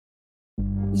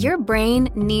Your brain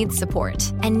needs support,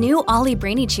 and new Ollie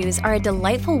Brainy Chews are a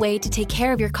delightful way to take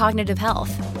care of your cognitive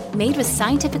health. Made with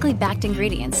scientifically backed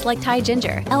ingredients like Thai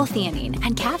ginger, L-theanine,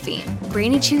 and caffeine,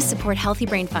 Brainy Chews support healthy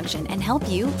brain function and help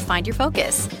you find your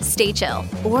focus, stay chill,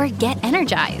 or get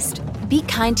energized. Be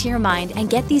kind to your mind and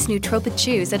get these nootropic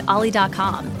chews at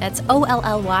ollie.com. That's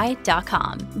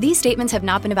OLLY.com. These statements have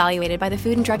not been evaluated by the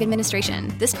Food and Drug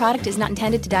Administration. This product is not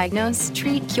intended to diagnose,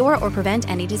 treat, cure, or prevent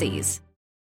any disease.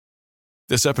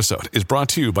 This episode is brought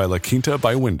to you by La Quinta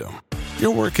by Wyndham.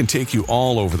 Your work can take you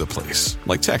all over the place,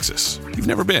 like Texas. You've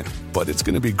never been, but it's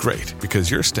going to be great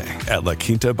because you're staying at La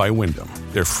Quinta by Wyndham.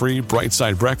 Their free Bright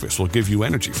Side breakfast will give you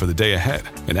energy for the day ahead.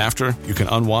 And after, you can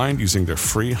unwind using their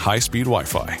free high-speed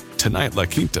Wi-Fi. Tonight, La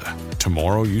Quinta.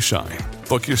 Tomorrow, you shine.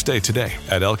 Book your stay today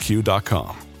at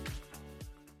LQ.com.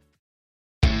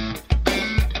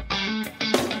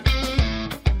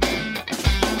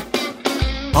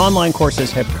 Online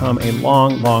courses have come a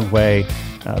long, long way.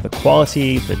 The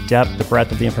quality, the depth, the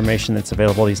breadth of the information that's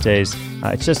available these days,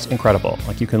 it's just incredible.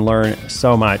 Like, you can learn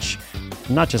so much,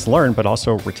 not just learn, but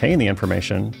also retain the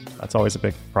information. That's always a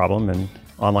big problem, and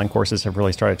online courses have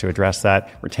really started to address that.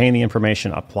 Retain the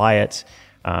information, apply it,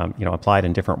 apply it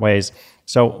in different ways.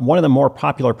 So one of the more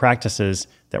popular practices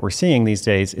that we're seeing these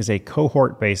days is a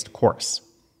cohort-based course.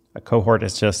 A cohort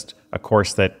is just a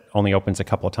course that only opens a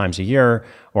couple of times a year,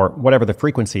 or whatever the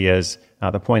frequency is.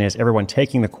 The point is everyone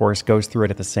taking the course goes through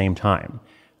it at the same time,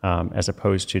 as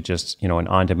opposed to just an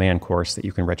on-demand course that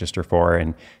you can register for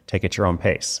and take at your own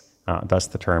pace. Thus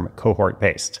the term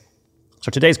cohort-based. So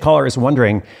today's caller is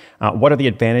wondering, what are the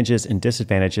advantages and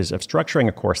disadvantages of structuring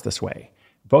a course this way,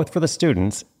 both for the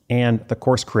students and the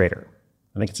course creator?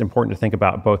 I think it's important to think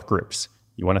about both groups.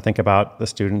 You want to think about the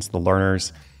students, the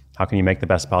learners. How can you make the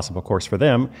best possible course for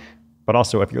them? But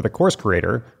also, if you're the course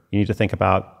creator, you need to think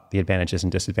about the advantages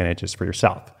and disadvantages for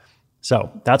yourself.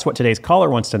 So that's what today's caller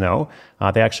wants to know.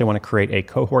 They actually want to create a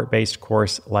cohort-based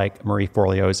course like Marie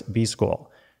Forleo's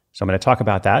B-School. So I'm going to talk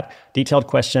about that. Detailed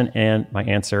question, and my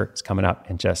answer is coming up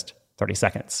in just 30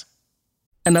 seconds.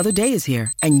 Another day is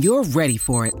here, and you're ready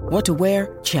for it. What to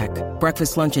wear? Check.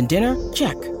 Breakfast, lunch, and dinner?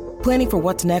 Check. Planning for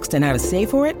what's next and how to save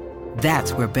for it?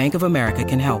 That's where Bank of America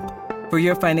can help. For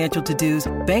your financial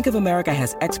to-dos, Bank of America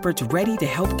has experts ready to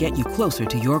help get you closer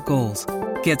to your goals.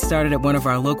 Get started at one of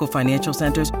our local financial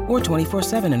centers or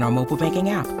 24/7 in our mobile banking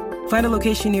app. Find a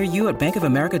location near you at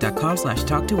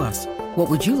bankofamerica.com/talktous. What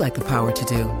would you like the power to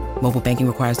do? Mobile banking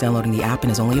requires downloading the app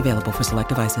and is only available for select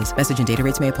devices. Message and data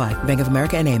rates may apply. Bank of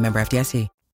America N.A., member FDIC.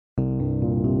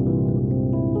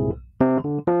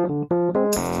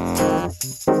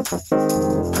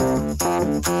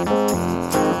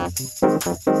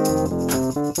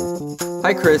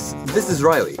 Hi Chris, this is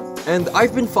Riley, and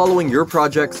I've been following your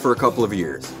projects for a couple of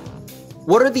years.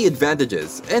 What are the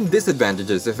advantages and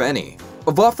disadvantages, if any,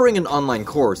 of offering an online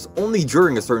course only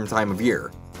during a certain time of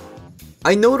year?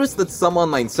 I noticed that some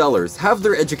online sellers have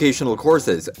their educational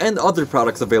courses and other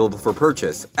products available for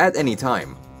purchase at any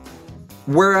time,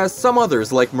 whereas some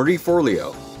others, like Marie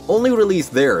Forleo, only release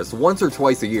theirs once or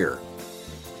twice a year.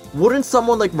 Wouldn't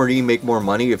someone like Marie make more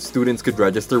money if students could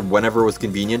register whenever it was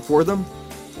convenient for them?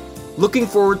 Looking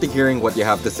forward to hearing what you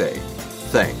have to say.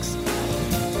 Thanks.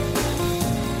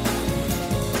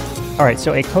 All right,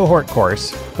 so a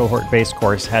cohort-based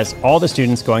course, has all the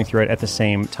students going through it at the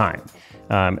same time.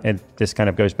 And this kind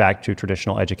of goes back to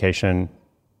traditional education.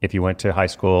 If you went to high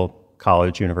school,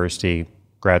 college, university,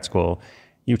 grad school,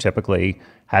 you typically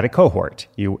had a cohort.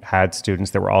 You had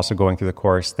students that were also going through the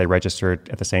course. They registered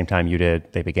at the same time you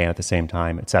did. They began at the same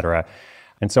time, et cetera.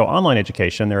 And so online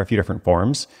education, there are a few different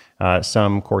forms.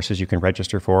 Some courses you can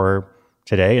register for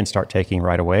today and start taking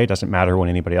right away. It doesn't matter when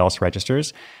anybody else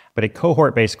registers. But a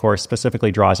cohort-based course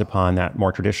specifically draws upon that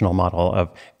more traditional model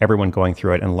of everyone going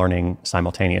through it and learning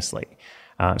simultaneously.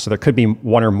 So there could be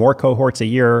one or more cohorts a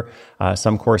year.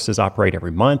 Some courses operate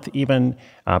every month even.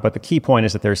 But the key point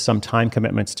is that there's some time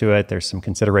commitments to it. There's some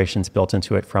considerations built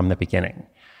into it from the beginning.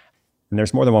 And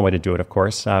there's more than one way to do it, of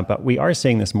course. But we are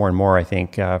seeing this more and more, I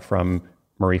think, from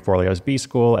Marie Forleo's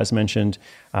B-School, as mentioned,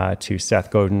 to Seth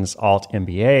Godin's Alt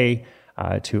MBA,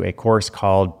 to a course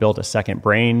called Build a Second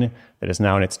Brain that is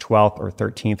now in its 12th or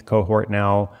 13th cohort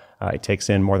now. It takes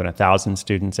in more than 1,000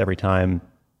 students every time.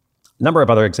 Number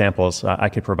of other examples I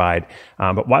could provide.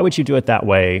 But why would you do it that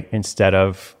way instead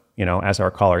of, as our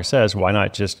caller says, why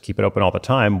not just keep it open all the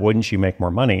time? Wouldn't you make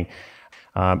more money?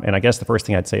 And I guess the first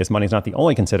thing I'd say is money's not the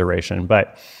only consideration,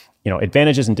 but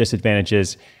advantages and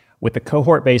disadvantages. With the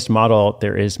cohort-based model,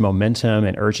 there is momentum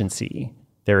and urgency.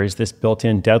 There is this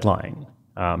built-in deadline.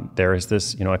 There is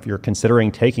this, if you're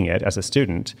considering taking it as a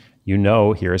student,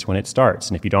 here's when it starts.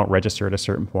 And if you don't register at a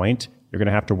certain point, you're going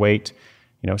to have to wait,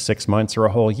 6 months or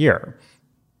a whole year.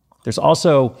 There's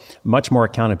also much more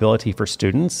accountability for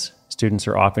students. Students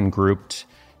are often grouped,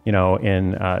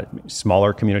 in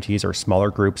smaller communities or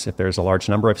smaller groups. If there's a large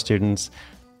number of students,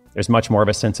 there's much more of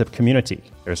a sense of community.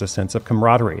 There's a sense of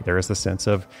camaraderie. There is a sense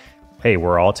of, hey,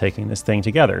 we're all taking this thing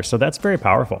together. So that's very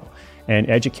powerful. And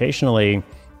educationally,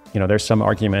 there's some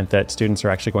argument that students are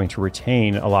actually going to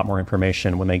retain a lot more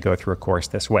information when they go through a course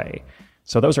this way.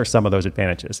 So those are some of those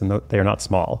advantages, and they are not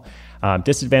small.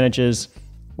 Disadvantages,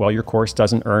 well, your course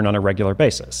doesn't earn on a regular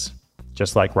basis,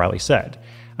 just like Riley said.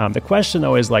 The question,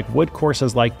 though, is would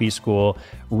courses like B-School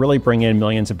really bring in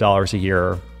millions of dollars a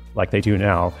year like they do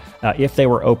now if they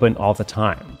were open all the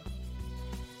time?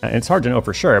 And it's hard to know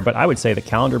for sure, but I would say the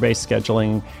calendar-based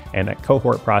scheduling and that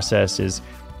cohort process is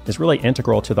really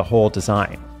integral to the whole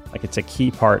design. It's a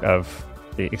key part of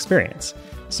the experience.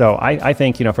 So I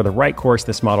think, for the right course,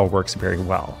 this model works very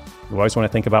well. You always want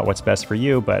to think about what's best for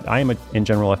you, but I am, in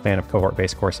general, a fan of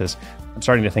cohort-based courses. I'm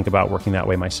starting to think about working that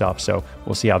way myself, so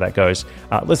we'll see how that goes.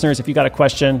 Listeners, if you got a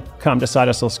question, come to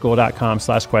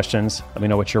sidehustleschool.com/questions. Let me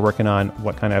know what you're working on,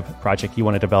 what kind of project you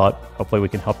want to develop. Hopefully we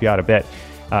can help you out a bit.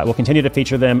 We'll continue to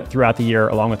feature them throughout the year,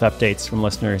 along with updates from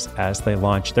listeners as they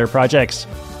launch their projects.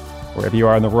 Wherever you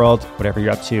are in the world, whatever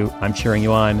you're up to, I'm cheering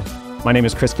you on. My name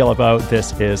is Chris Guillebeau.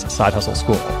 This is Side Hustle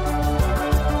School.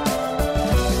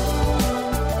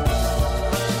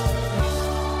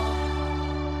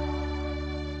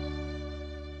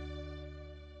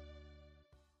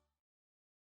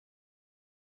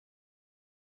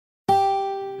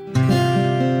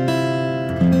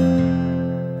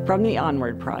 From the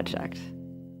Onward Project.